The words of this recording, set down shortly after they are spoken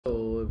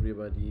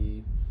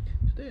everybody.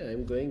 Today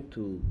I'm going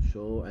to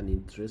show an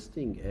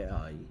interesting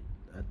AI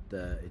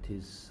that it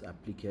is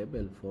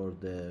applicable for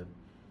the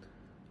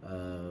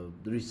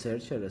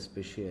researcher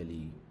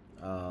especially.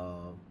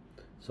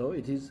 So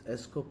it is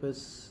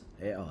Scopus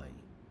AI.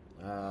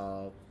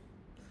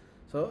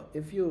 So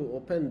if you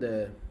open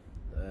the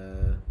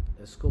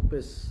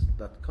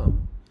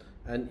scopus.com,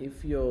 and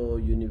if your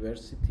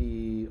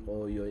university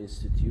or your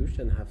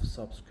institution have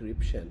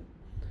subscription,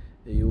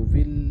 you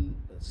will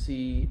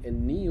see a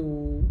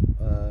new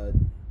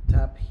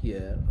tab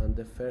here on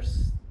the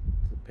first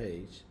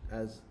page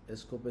as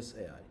Scopus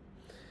AI.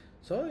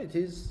 So it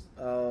is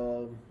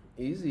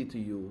easy to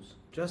use.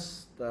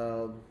 Just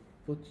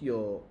put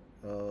your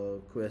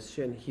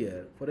question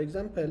here. For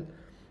example,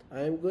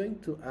 I am going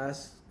to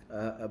ask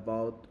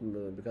about,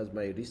 because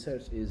my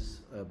research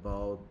is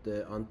about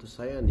the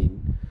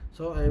anthocyanin,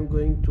 so I am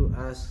going to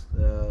ask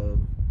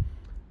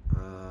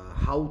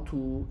how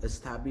to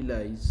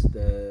stabilize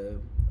the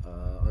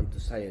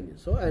anthocyanin.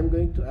 So I am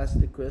going to ask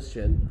the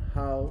question,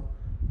 how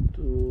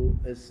to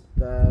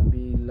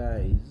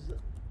stabilize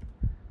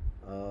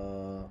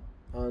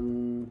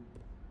anthocyanin.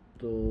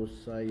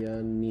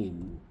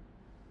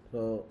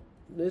 So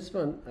this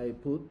one I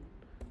put,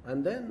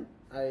 and then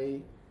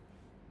I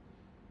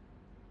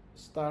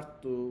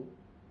start to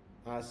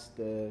ask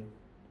the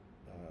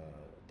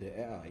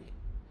AI.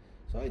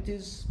 So it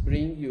is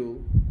bring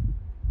you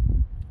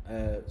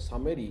a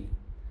summary.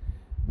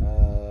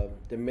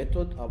 The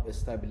method of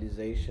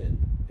stabilization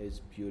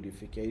is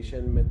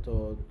purification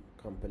method,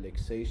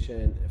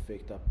 complexation,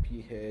 effect of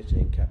pH,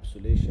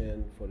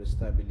 encapsulation for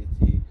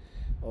stability,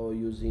 or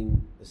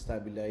using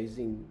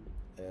stabilizing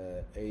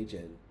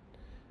agent.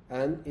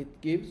 And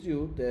it gives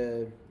you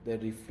the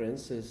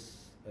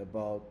references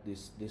about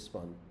this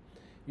one.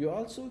 You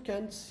also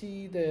can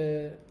see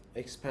the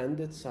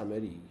expanded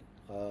summary,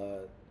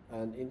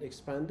 and in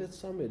expanded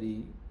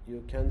summary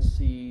you can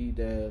see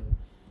the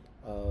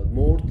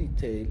more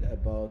detail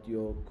about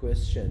your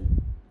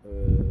question,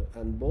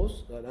 and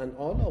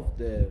all of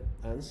the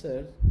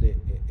answers.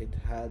 It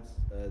has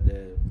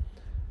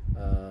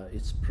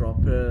its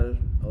proper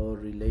or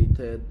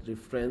related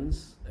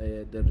reference,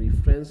 the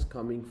reference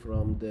coming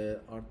from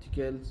the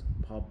articles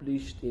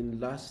published in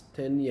last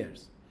 10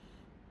 years.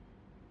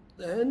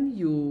 Then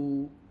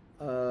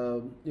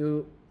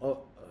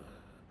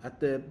at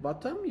the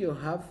bottom you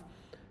have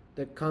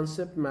the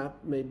concept map.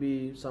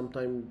 Maybe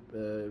sometime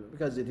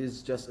because it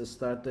is just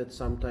started,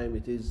 sometime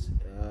it is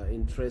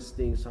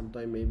interesting,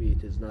 sometime maybe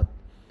it is not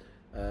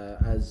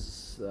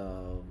as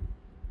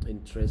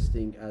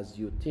interesting as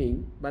you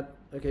think, but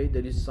okay,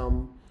 there is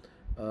some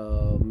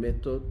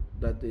method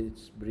that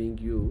it's bring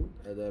you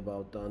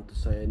about the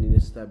anthocyanin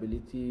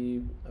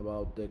stability,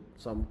 about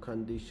some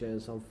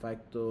conditions, some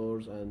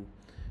factors, and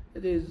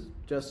it is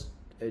just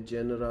a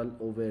general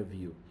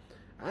overview.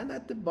 And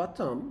at the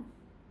bottom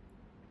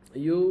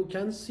you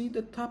can see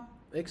the top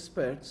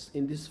experts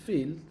in this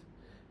field.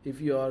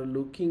 If you are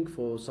looking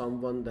for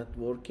someone that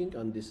working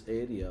on this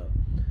area,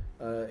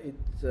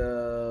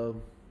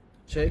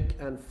 check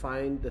and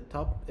find the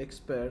top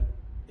expert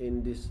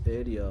in this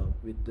area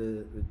with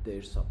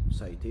their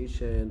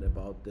citation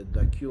about the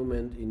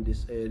document in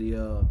this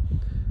area,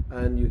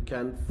 and you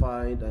can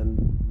find, and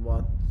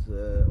what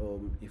or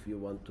if you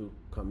want to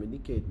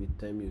communicate with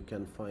them, you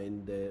can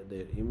find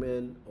their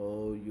email,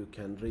 or you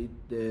can read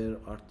their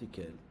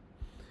article.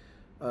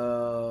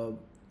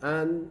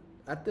 And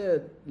at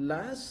the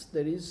last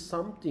there is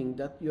something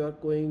that you are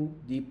going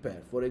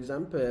deeper. For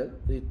example,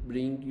 it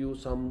brings you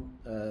some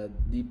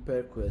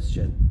deeper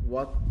question.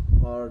 What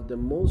are the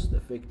most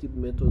effective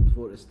method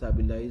for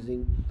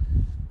stabilizing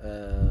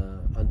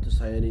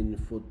anthocyanin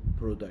food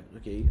product?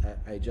 Okay,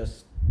 I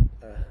just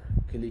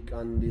click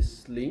on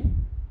this link,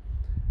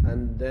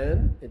 and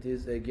then it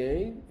is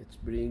again, it's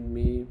bring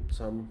me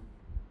some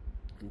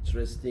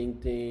interesting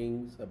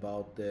things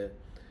about the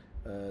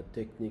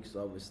techniques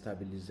of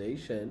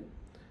stabilization,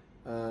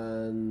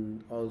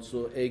 and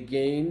also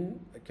again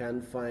I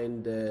can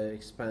find the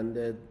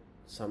expanded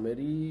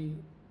summary,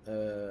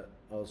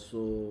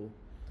 also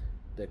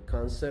the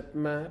concept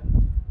map,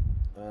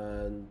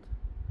 and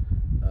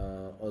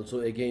also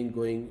again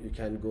you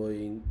can go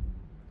in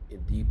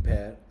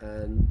deeper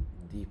and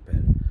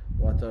deeper.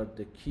 What are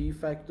the key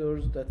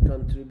factors that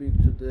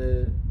contribute to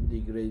the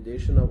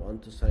degradation of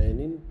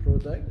anthocyanin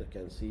product? You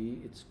can see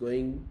it's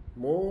going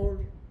more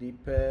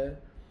deeper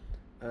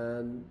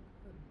and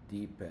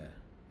deeper.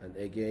 And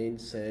again,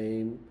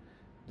 same,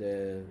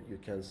 you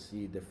can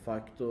see the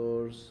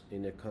factors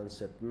in a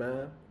concept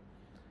map,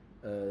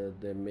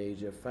 the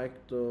major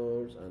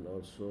factors, and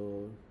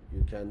also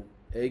you can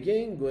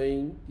again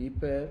going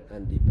deeper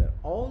and deeper.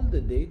 All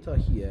the data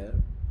here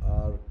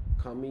are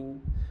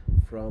coming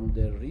from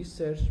the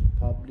research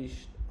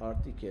published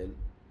article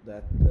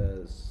that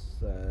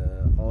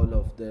all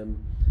of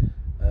them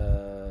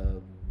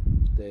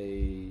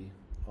they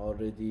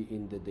already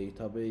in the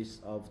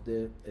database of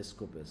the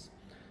Scopus.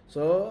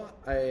 So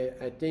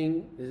I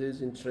think this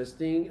is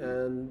interesting,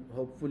 and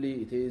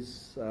hopefully it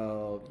is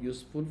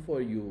useful for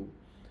you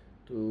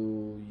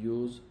to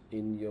use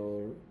in your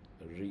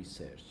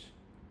research.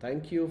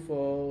 Thank you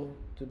for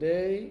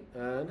today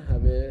and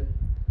have a